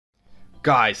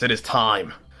Guys, it is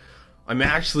time. I'm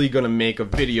actually gonna make a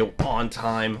video on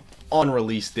time, on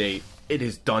release date. It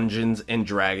is Dungeons and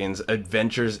Dragons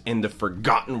Adventures in the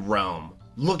Forgotten Realm.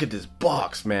 Look at this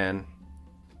box, man.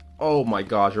 Oh my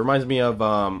gosh, it reminds me of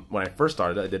when I first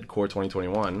started. I did Core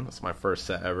 2021. That's my first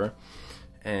set ever.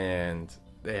 And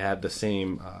they had the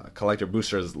same collector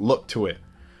boosters look to it.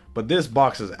 But this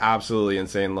box is absolutely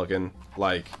insane looking.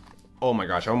 Like, oh my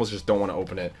gosh, I almost just don't want to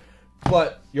open it.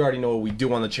 But you already know what we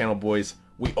do on the channel, boys.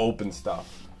 We open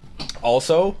stuff.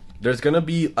 Also, there's gonna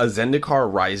be a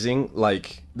Zendikar Rising.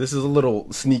 Like, this is a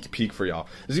little sneak peek for y'all.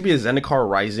 There's gonna be a Zendikar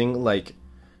Rising, like,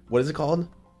 what is it called?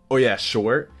 Oh yeah,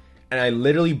 short. And I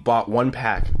literally bought one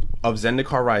pack of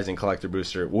Zendikar Rising collector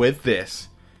booster with this.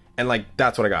 And like,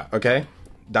 that's what I got, okay?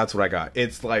 That's what I got.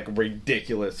 It's like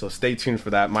ridiculous. So stay tuned for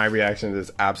that. My reaction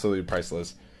is absolutely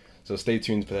priceless. So stay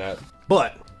tuned for that.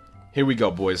 But here we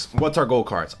go, boys. What's our gold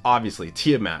cards? Obviously,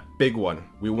 Tiamat, big one.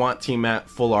 We want Tiamat,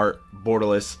 full art,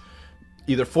 borderless.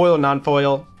 Either foil or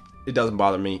non-foil, it doesn't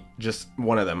bother me. Just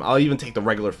one of them. I'll even take the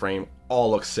regular frame.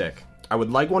 All look sick. I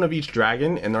would like one of each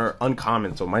dragon, and they're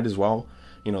uncommon, so might as well.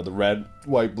 You know, the red,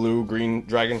 white, blue, green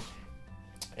dragon,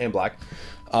 and black.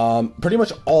 Pretty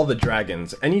much all the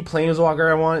dragons. Any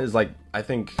Planeswalker I want is like, I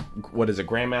think, what is it,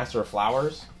 Grandmaster of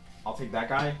Flowers? I'll take that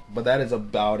guy, but that is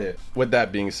about it. With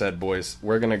that being said, boys,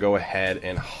 we're gonna go ahead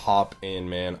and hop in,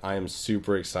 man. I am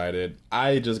super excited.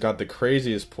 I just got the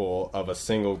craziest pull of a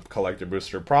single collector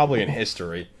booster, probably in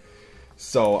history.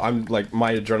 So I'm like,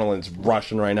 my adrenaline's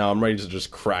rushing right now. I'm ready to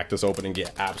just crack this open and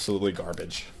get absolutely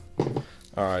garbage. All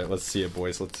right, let's see it,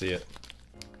 boys. Let's see it.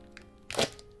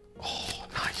 Oh,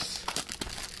 nice.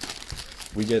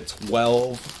 We get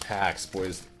 12 packs,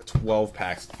 boys. 12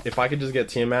 packs. If I could just get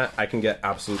Tiamat, I can get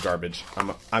absolute garbage.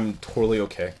 I'm totally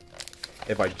okay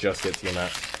if I just get Tiamat.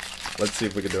 Let's see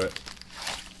if we can do it.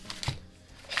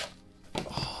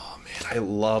 Oh man, I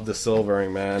love the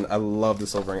silvering, man. I love the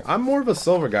silvering. I'm more of a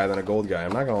silver guy than a gold guy,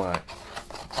 I'm not gonna lie.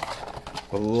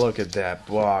 But look at that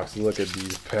box. Look at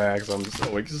these packs. I'm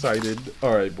so excited.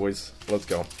 Alright, boys. Let's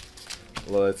go.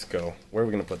 Let's go. Where are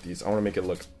we gonna put these? I want to make it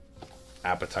look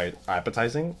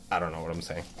appetizing? I don't know what I'm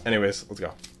saying. Anyways, let's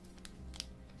go.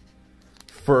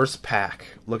 First pack.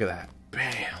 Look at that.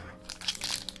 Bam.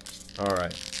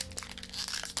 Alright.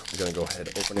 I'm gonna go ahead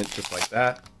and open it just like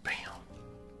that. Bam.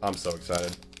 I'm so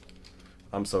excited.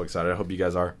 I'm so excited. I hope you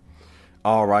guys are.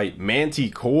 Alright.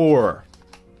 Manticore.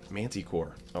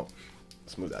 Manticore. Oh.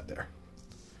 Let's move that there.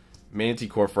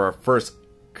 Manticore for our first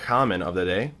common of the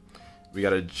day. We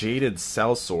got a Jaded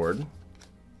Sellsword.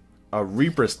 A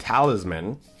Reaper's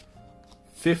Talisman.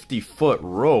 50-foot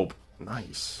rope.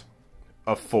 Nice.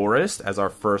 A forest as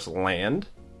our first land.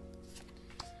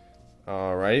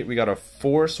 Alright, we got a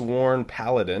Forsworn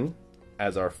Paladin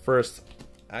as our first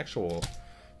actual.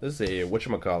 This is a,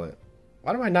 whatchamacallit.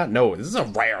 Why do I not know? This is a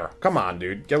rare. Come on,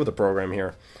 dude. Get with the program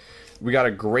here. We got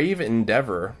a Grave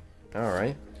Endeavor.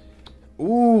 Alright.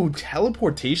 Ooh,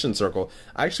 Teleportation Circle.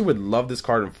 I actually would love this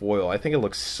card in foil. I think it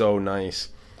looks so nice.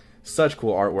 Such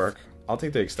cool artwork. I'll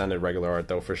take the extended regular art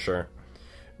though for sure.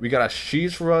 We got a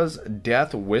Shizra's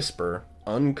Death Whisper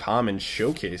uncommon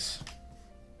showcase.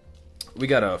 We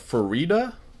got a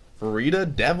Farida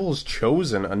Devil's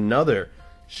Chosen, another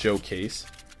showcase.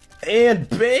 And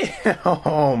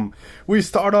bam! We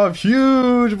start off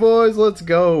huge, boys. Let's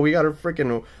go. We got a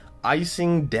freaking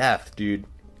Icing Death, dude.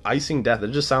 Icing Death.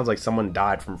 It just sounds like someone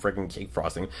died from freaking cake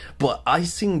frosting. But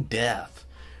Icing Death.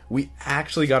 We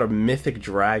actually got a mythic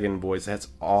dragon, boys. That's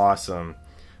awesome.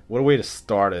 What a way to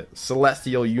start it.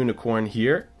 Celestial Unicorn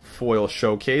here. Foil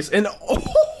showcase. And oh,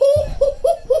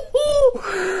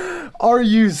 are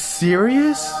you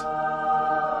serious?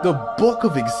 The Book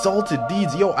of Exalted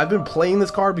Deeds. Yo, I've been playing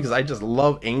this card because I just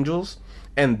love angels.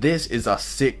 And this is a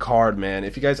sick card, man.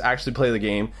 If you guys actually play the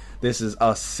game, this is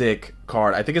a sick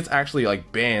card. I think it's actually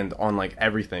like banned on like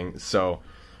everything. So,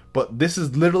 but this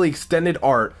is literally extended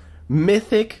art.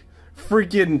 Mythic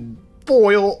freaking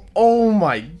foil. Oh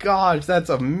my gosh, that's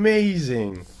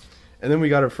amazing. And then we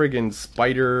got a friggin'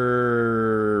 spider.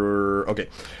 Okay,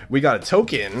 we got a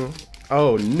token.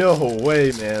 Oh, no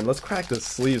way, man. Let's crack the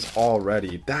sleeves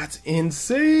already. That's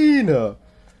insane.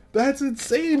 That's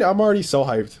insane. I'm already so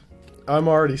hyped. I'm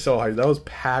already so hyped. That was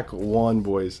pack 1,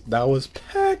 boys. That was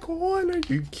pack 1. Are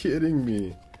you kidding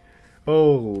me?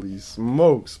 Holy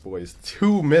smokes, boys.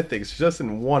 2 mythics just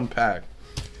in 1 pack.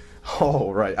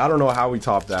 Alright, I don't know how we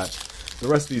top that. The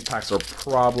rest of these packs are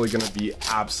probably going to be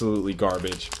absolutely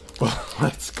garbage. But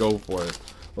let's go for it.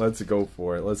 Let's go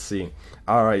for it. Let's see.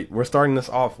 Alright, we're starting this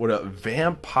off with a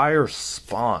Vampire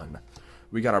Spawn.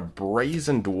 We got a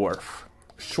Brazen Dwarf,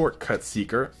 Shortcut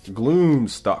Seeker,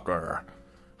 Gloomstalker,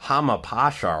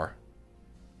 Hamapashar,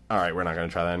 Alright, we're not going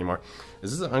to try that anymore.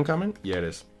 Is this an uncommon? Yeah, it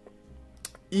is.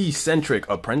 Eccentric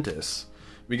Apprentice.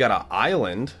 We got an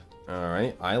island.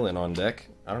 Alright, island on deck.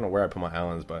 I don't know where I put my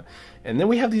islands, but... And then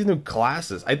we have these new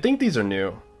classes. I think these are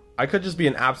new. I could just be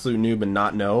an absolute noob and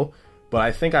not know, but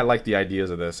I think I like the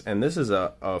ideas of this. And this is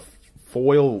a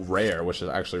foil rare, which is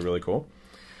actually really cool.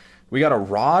 We got a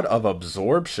Rod of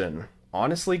Absorption.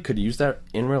 Honestly, could use that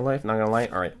in real life, not gonna lie.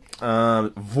 Alright.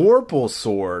 Vorpal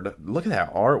Sword. Look at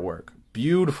that artwork.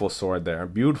 Beautiful sword there.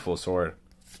 Beautiful sword.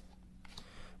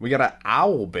 We got an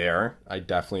Owl Bear. I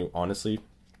definitely, honestly...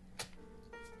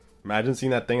 Imagine seeing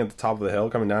that thing at the top of the hill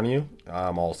coming down to you.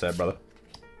 I'm all set, brother.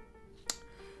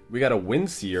 We got a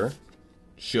Windseer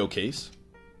showcase.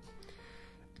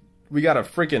 We got a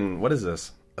freaking... What is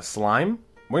this? A slime?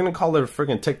 We're gonna call it a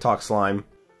freaking TikTok slime.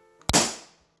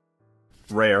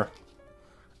 Rare.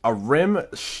 A Rime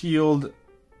Shield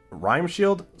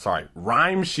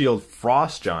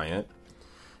Frost Giant.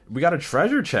 We got a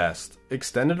treasure chest.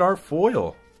 Extended art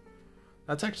foil.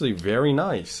 That's actually very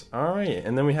nice. Alright,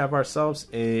 and then we have ourselves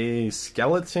a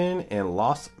Skeleton and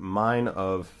Lost Mine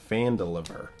of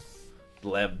Phandelver.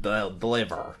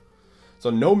 Deliver. So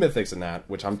no mythics in that,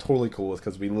 which I'm totally cool with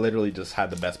because we literally just had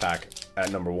the best pack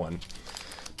at number 1.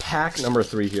 Pack number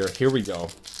 3 here. Here we go.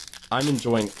 I'm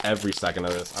enjoying every second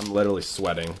of this. I'm literally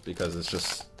sweating because it's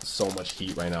just so much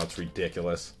heat right now. It's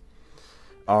ridiculous.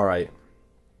 Alright.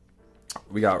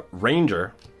 We got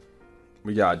Ranger.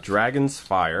 We got Dragon's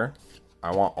Fire.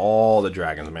 I want all the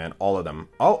dragons, man. All of them.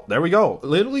 Oh, there we go.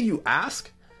 Literally, you ask.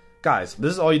 Guys,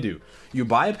 this is all you do. You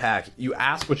buy a pack, you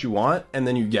ask what you want, and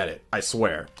then you get it. I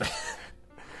swear.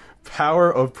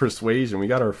 Power of Persuasion. We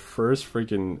got our first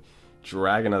freaking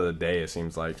dragon of the day, it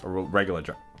seems like. A regular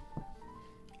dragon.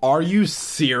 Are you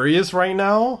serious right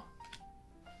now?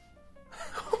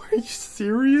 Are you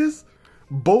serious?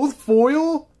 Both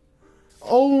foil?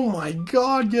 Oh my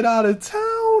god, get out of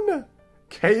town!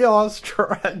 Chaos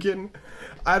Dragon.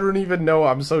 I don't even know.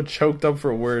 I'm so choked up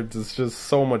for words. It's just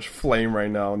so much flame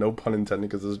right now. No pun intended,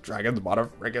 because this dragon's about to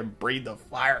freaking breathe the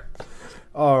fire.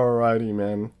 Alrighty,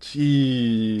 man.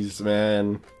 Jeez,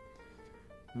 man.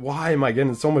 Why am I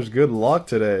getting so much good luck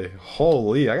today?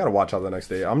 Holy, I gotta watch out the next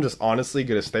day. I'm just honestly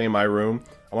gonna stay in my room.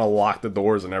 I'm gonna lock the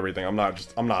doors and everything. I'm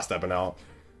not stepping out.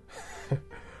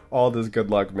 All this good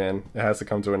luck, man. It has to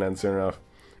come to an end soon enough.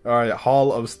 Alright,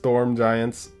 Hall of Storm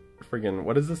Giants. Freaking,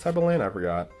 what is this type of land? I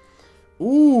forgot.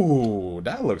 Ooh,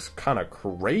 that looks kind of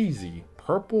crazy.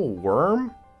 Purple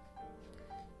Worm?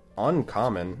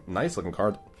 Uncommon. Nice looking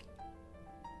card.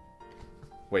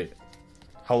 Wait.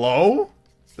 Hello?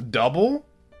 Double?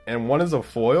 And one is a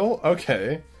foil?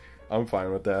 Okay. I'm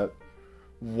fine with that.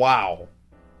 Wow.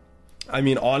 I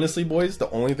mean, honestly, boys, the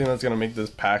only thing that's going to make this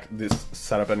pack, this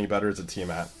setup any better is a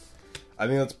Tiamat. I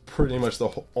think that's pretty much the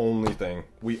only thing.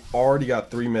 We already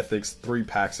got 3 mythics, 3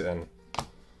 packs in.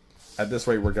 At this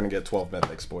rate, we're going to get 12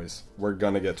 mythics, boys. We're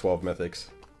going to get 12 mythics.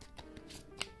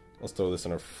 Let's throw this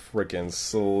in a freaking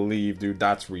sleeve, dude.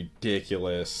 That's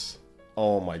ridiculous.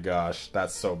 Oh my gosh.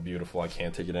 That's so beautiful. I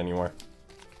can't take it anymore.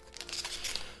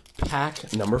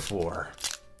 Pack number 4.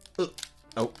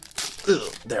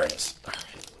 There it is. All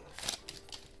right.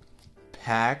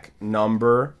 Pack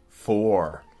number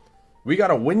 4. We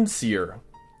got a Windseer.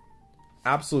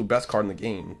 Absolute best card in the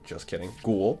game. Just kidding.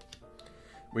 Ghoul.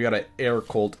 We got an Air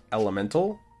Cult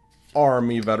Elemental.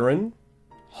 Army Veteran.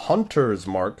 Hunter's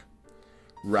Mark.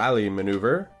 Rally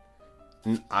Maneuver.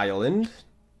 An Island.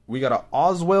 We got an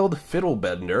Oswald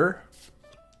Fiddlebender.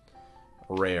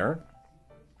 Rare.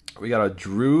 We got a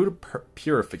Druid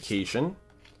Purification.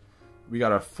 We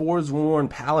got a Forsworn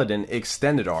Paladin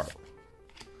Extended Art.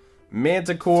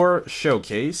 Manticore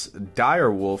Showcase.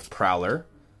 Direwolf Prowler.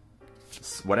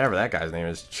 Whatever that guy's name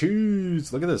is.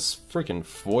 Choose. Look at this freaking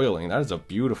foiling. That is a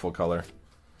beautiful color.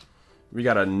 We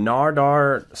got a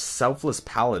Nardar Selfless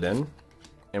Paladin.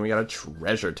 And we got a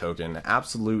Treasure Token.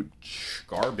 Absolute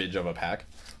garbage of a pack.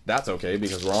 That's okay,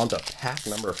 because we're on to pack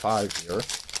number 5 here.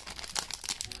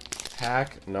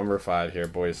 Pack number 5 here,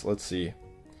 boys. Let's see.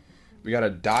 We got a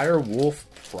Direwolf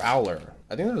Prowler.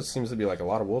 I think there seems to be like a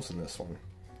lot of wolves in this one.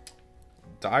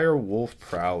 Direwolf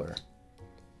Prowler.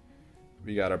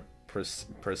 We got a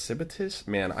Precipitous.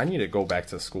 Man, I need to go back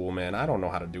to school, man. I don't know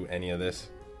how to do any of this.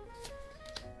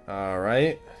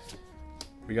 Alright.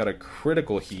 We got a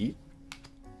Critical Heat.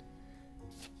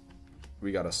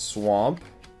 We got a Swamp.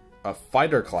 A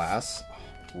Fighter Class.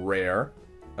 Rare.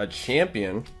 A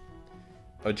Champion.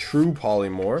 A True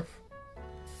Polymorph.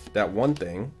 That one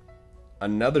thing.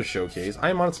 Another Showcase. I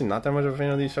am honestly not that much of a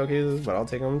fan of these showcases, but I'll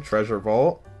take them. Treasure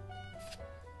Vault.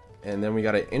 And then we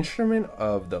got an Instrument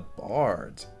of the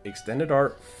Bards. Extended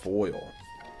Art Foil.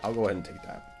 I'll go ahead and take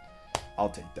that. I'll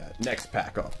take that. Next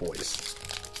pack up, boys.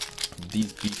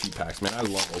 These beefy packs, man. I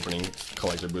love opening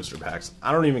collector booster packs.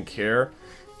 I don't even care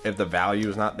if the value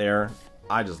is not there.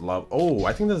 I just love... Oh,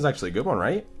 I think this is actually a good one,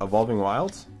 right? Evolving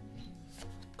Wilds?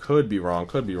 Could be wrong.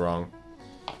 Could be wrong.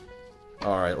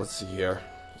 Alright, let's see here.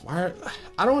 I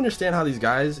don't understand how these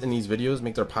guys in these videos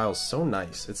make their piles so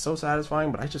nice. It's so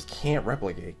satisfying, but I just can't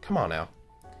replicate. Come on now.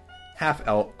 Half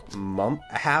elk.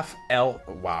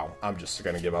 Wow, I'm just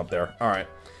gonna give up there. Alright.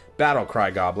 Battle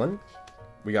Cry Goblin.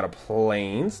 We got a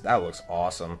Plains. That looks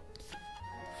awesome.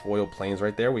 Foil Plains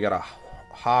right there. We got a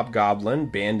Hobgoblin.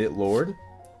 Bandit Lord.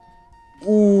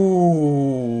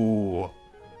 Ooh.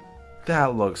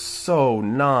 That looks so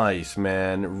nice,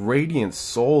 man. Radiant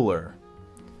Solar.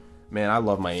 Man, I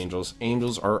love my angels.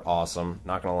 Angels are awesome.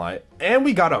 Not gonna lie. And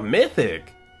we got a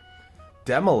mythic.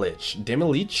 Demolich.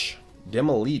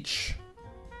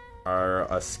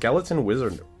 A skeleton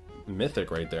wizard mythic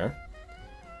right there.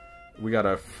 We got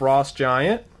a Frost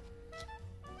Giant.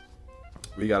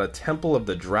 We got a Temple of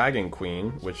the Dragon Queen,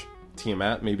 which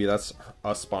Tiamat, maybe that's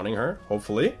us spawning her.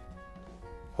 Hopefully.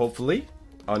 Hopefully.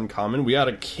 Uncommon. We got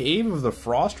a Cave of the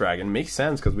Frost Dragon. Makes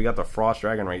sense because we got the Frost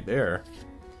Dragon right there.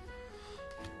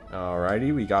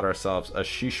 Alrighty, we got ourselves a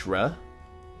Shishra.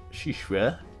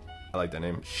 I like that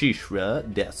name.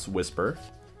 Shishra, Death's Whisper.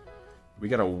 We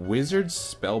got a Wizard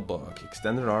Spellbook,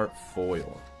 Extended Art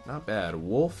Foil. Not bad.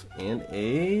 Wolf and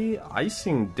a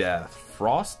Icing Death,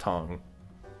 Frost Tongue.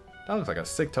 That looks like a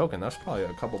sick token. That's probably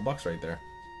a couple bucks right there.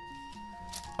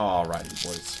 Alrighty,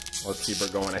 boys. Let's keep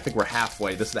her going. I think we're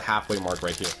halfway. This is the halfway mark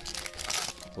right here.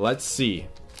 Let's see.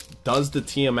 Does the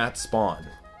Tiamat spawn?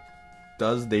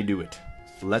 Does they do it?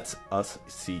 Let's us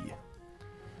see.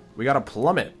 We got a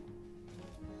Plummet.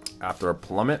 After a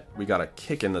Plummet, we got a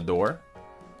Kick in the Door.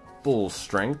 Full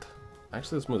Strength.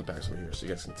 Actually, let's move the packs over here so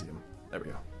you guys can see them. There we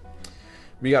go.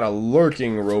 We got a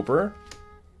Lurking Roper.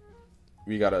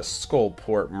 We got a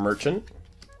Skullport Merchant.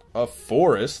 A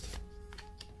Forest.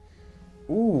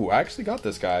 Ooh, I actually got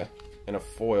this guy in a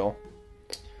foil.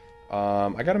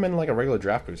 I got him in like a regular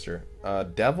draft booster.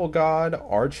 Devil God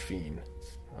Archfiend.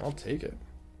 I'll take it.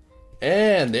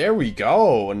 And there we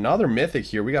go. Another mythic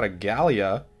here. We got a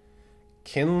Gallia.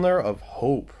 Kindler of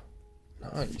Hope.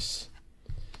 Nice.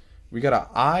 We got an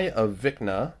Eye of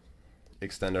Vicna.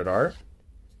 Extended Art.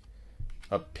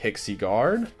 A Pixie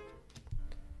Guard.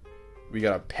 We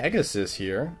got a Pegasus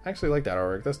here. I actually like that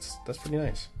artwork. That's pretty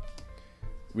nice.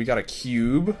 We got a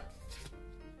Cube.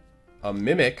 A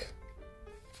Mimic.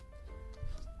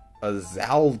 A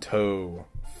Zalto.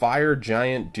 Fire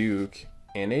Giant Duke.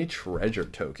 And a Treasure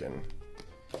Token.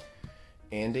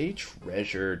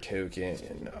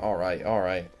 Alright,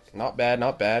 alright. Not bad,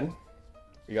 not bad.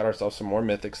 We got ourselves some more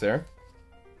mythics there.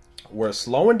 We're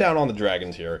slowing down on the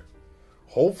dragons here.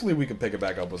 Hopefully we can pick it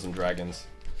back up with some dragons.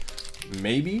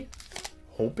 Maybe.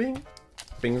 Hoping.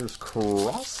 Fingers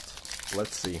crossed.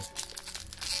 Let's see.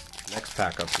 Next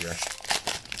pack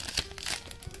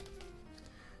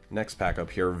up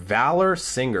here. Valor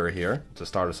Singer here to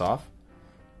start us off.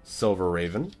 Silver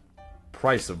Raven.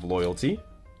 Price of Loyalty.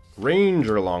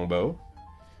 Ranger Longbow.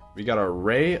 We got a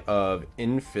Ray of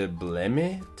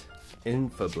Infiblemit.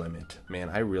 Man,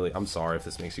 I'm sorry if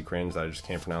this makes you cringe that I just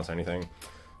can't pronounce anything.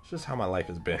 It's just how my life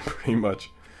has been, pretty much.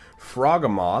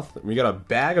 Froghemoth. We got a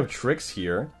Bag of Tricks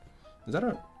here. Is that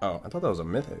a... Oh, I thought that was a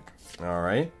mythic.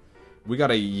 Alright. We got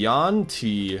a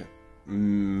Yanti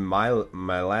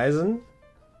Milazan.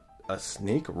 A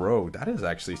Snake Rogue. That is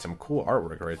actually some cool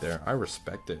artwork right there. I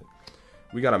respect it.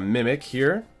 We got a Mimic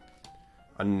here.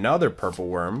 Another Purple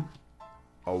Worm.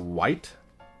 A White.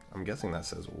 I'm guessing that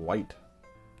says white.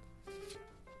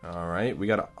 Alright, we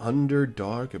got an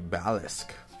Underdark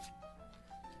Balisk.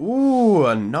 Ooh,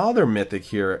 another mythic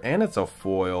here. And it's a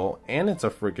foil. And it's a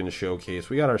freaking showcase.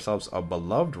 We got ourselves a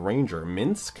Beloved Ranger.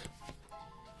 Minsk.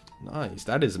 Nice.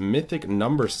 That is mythic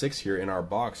number 6 here in our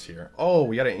box here. Oh,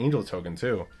 we got an angel token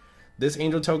too. This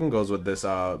angel token goes with this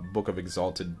Book of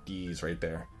Exalted Deeds right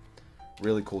there.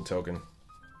 Really cool token.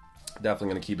 Definitely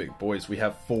going to keep it. Boys, we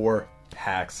have 4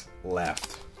 packs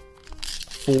left.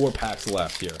 4 packs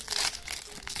left here.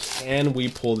 Can we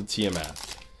pull the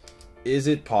Tiamat? Is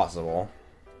it possible?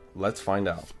 Let's find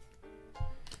out.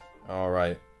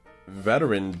 Alright.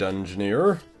 Veteran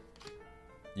Dungeoneer.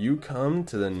 You come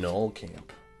to the Null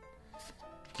Camp.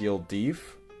 Guild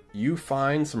Thief. You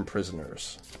find some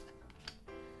prisoners.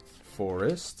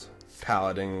 Forest.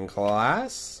 Paladin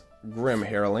class. Grim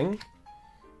Herling.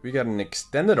 We got an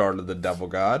Extended Art of the Devil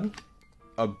God.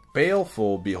 A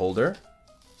Baleful Beholder.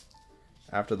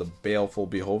 After the Baleful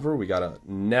Beholder, we got a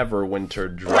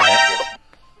Neverwinter Dryad.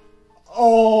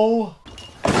 Oh!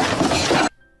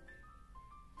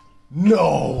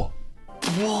 No!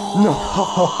 No,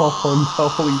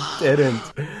 we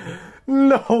didn't.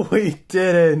 No, we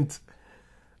didn't.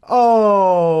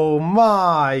 Oh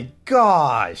my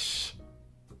gosh.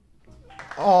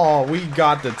 Oh, we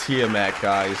got the Tiamat,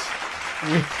 guys.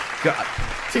 We got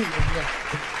Tiamat.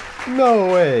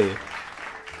 No way.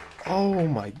 Oh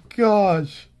my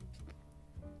gosh.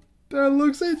 That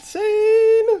looks insane.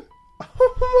 Oh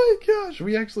my gosh.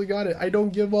 We actually got it. I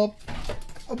don't give up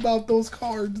about those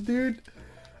cards, dude.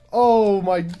 Oh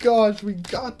my gosh. We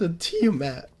got the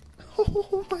Tiamat.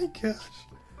 Oh my gosh.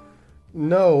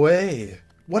 No way.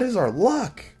 What is our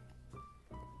luck?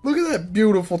 Look at that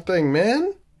beautiful thing,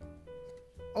 man.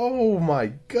 Oh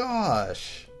my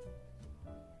gosh.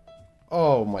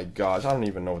 Oh my gosh. I don't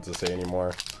even know what to say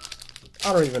anymore.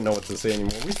 I don't even know what to say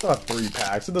anymore. We still have 3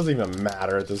 packs. It doesn't even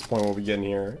matter at this point what we get in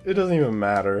here. It doesn't even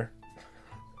matter.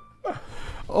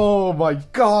 Oh my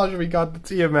gosh. We got the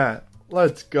Tiamat.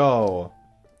 Let's go.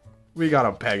 We got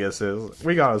a Pegasus.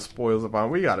 We got a Spoilsupon.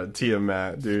 We got a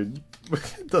Tiamat, dude.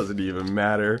 It doesn't even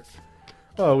matter.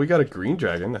 Oh, we got a green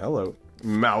dragon. Hello.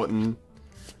 Mountain.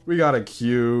 We got a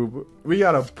cube. We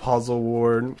got a puzzle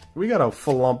ward. We got a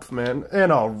Flumpman.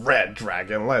 And a red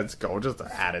dragon. Let's go. Just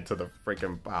to add it to the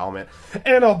freaking pile, man.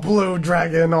 And a blue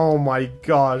dragon. Oh my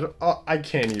gosh. I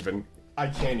can't even. I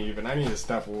need to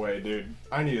step away, dude.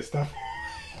 I need to step away.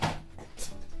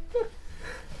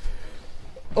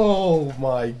 Oh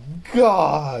my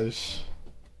gosh.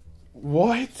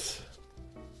 What?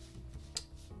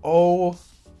 Oh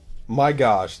my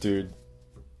gosh, dude.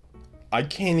 I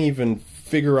can't even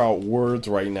figure out words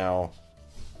right now.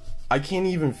 I can't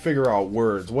even figure out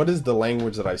words. What is the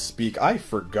language that I speak? I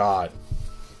forgot.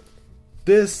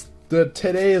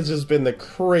 Today has just been the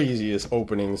craziest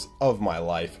openings of my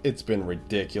life. It's been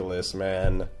ridiculous,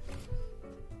 man.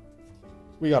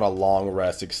 We got a long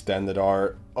rest extended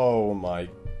art. Oh my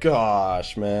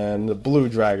gosh, man. The blue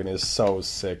dragon is so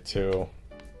sick too.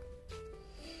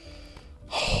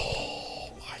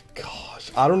 Oh my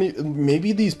gosh. I don't even,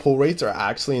 maybe these pull rates are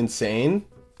actually insane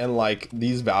and like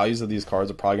these values of these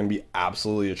cards are probably gonna be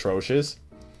absolutely atrocious.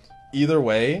 Either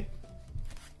way,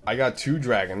 I got 2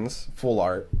 dragons full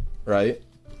art, right?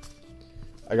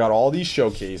 I got all these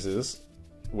showcases,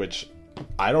 which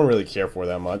I don't really care for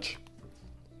that much.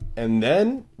 And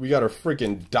then we got a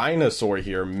freaking dinosaur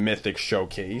here, mythic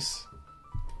showcase.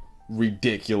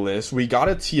 Ridiculous. We got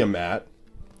a Tiamat.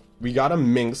 We got a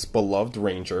Minx beloved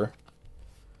ranger.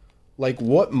 Like,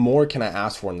 what more can I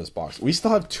ask for in this box? We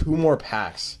still have 2 more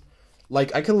packs.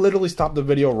 Like, I could literally stop the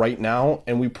video right now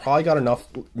and we probably got enough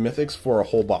mythics for a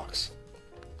whole box.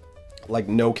 Like,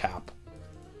 no cap.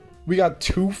 We got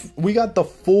the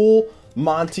full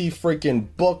Monty freaking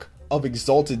book of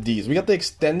Exalted D's. We got the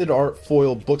extended art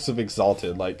foil books of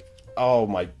Exalted. Like, oh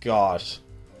my gosh.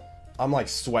 I'm like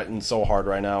sweating so hard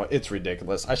right now. It's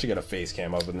ridiculous. I should get a face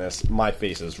cam up in this. My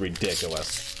face is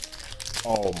ridiculous.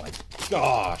 Oh my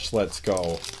gosh. Let's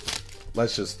go.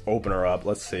 Let's just open her up.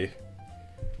 Let's see.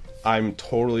 I'm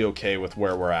totally okay with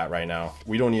where we're at right now.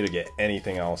 We don't need to get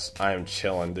anything else. I am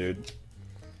chilling, dude.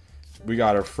 We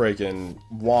got a freaking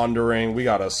wandering. We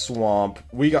got a swamp.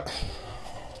 We got...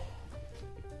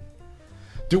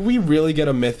 Do we really get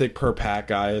a mythic per pack,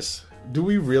 guys? Do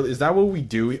we really? Is that what we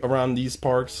do around these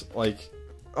parks? Like,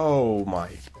 oh my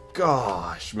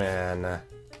gosh, man.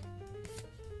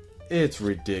 It's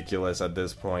ridiculous at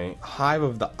this point. Hive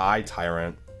of the Eye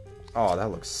Tyrant. Oh,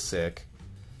 that looks sick.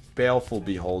 Baleful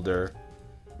Beholder.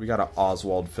 We got an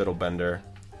Oswald Fiddlebender.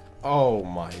 Oh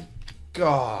my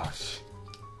gosh.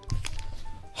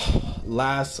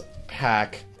 Last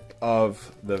pack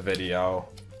of the video.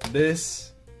 This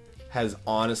has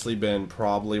honestly been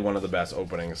probably one of the best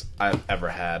openings I've ever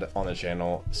had on the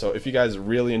channel. So if you guys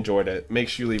really enjoyed it, make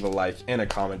sure you leave a like and a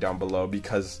comment down below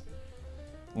because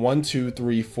 1, 2,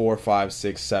 3, 4, 5,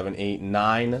 6, 7, 8,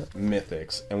 9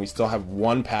 mythics and we still have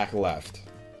 1 pack left.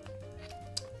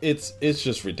 It's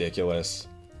just ridiculous.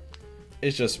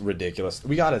 It's just ridiculous.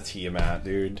 We got a Tiamat,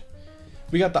 dude.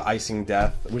 We got the Icing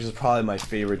Death, which is probably my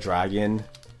favorite dragon.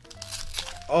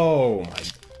 Oh my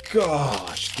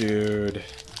gosh, dude.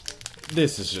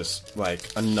 This is just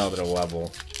like another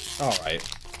level. Alright,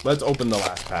 let's open the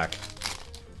last pack.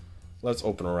 Let's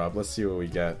open her up. Let's see what we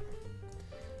get.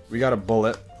 We got a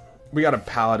Bullet. We got a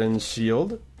Paladin's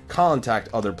Shield. Contact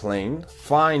Other Plane.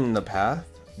 Find the Path.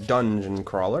 Dungeon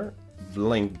Crawler.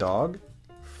 Blink Dog.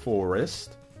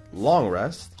 Forest. Long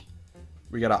Rest.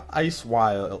 We got a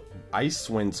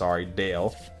Icewind,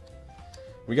 Dale.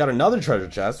 We got another treasure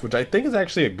chest, which I think is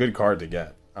actually a good card to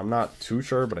get. I'm not too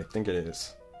sure, but I think it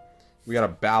is. We got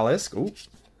a Balisk. Ooh.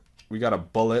 We got a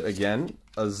Bullet again.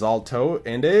 A Zalto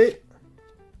and a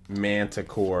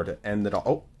Manticore to end it all.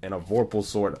 Oh, and a Vorpal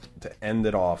sword to end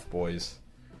it off, boys.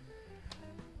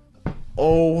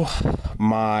 Oh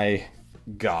my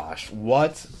gosh,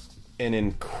 what an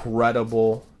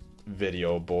incredible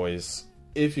video, boys.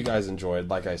 If you guys enjoyed,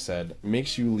 like I said, make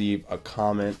sure you leave a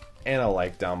comment and a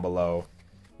like down below,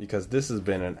 because this has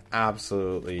been an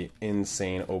absolutely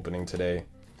insane opening today.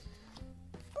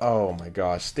 Oh my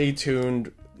gosh, stay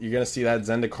tuned. You're gonna see that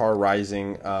Zendikar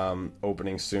Rising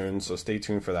opening soon, so stay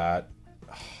tuned for that.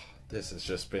 This has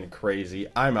just been crazy.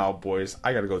 I'm out, boys.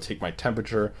 I gotta go take my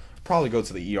temperature, probably go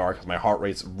to the ER because my heart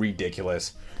rate's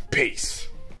ridiculous. Peace.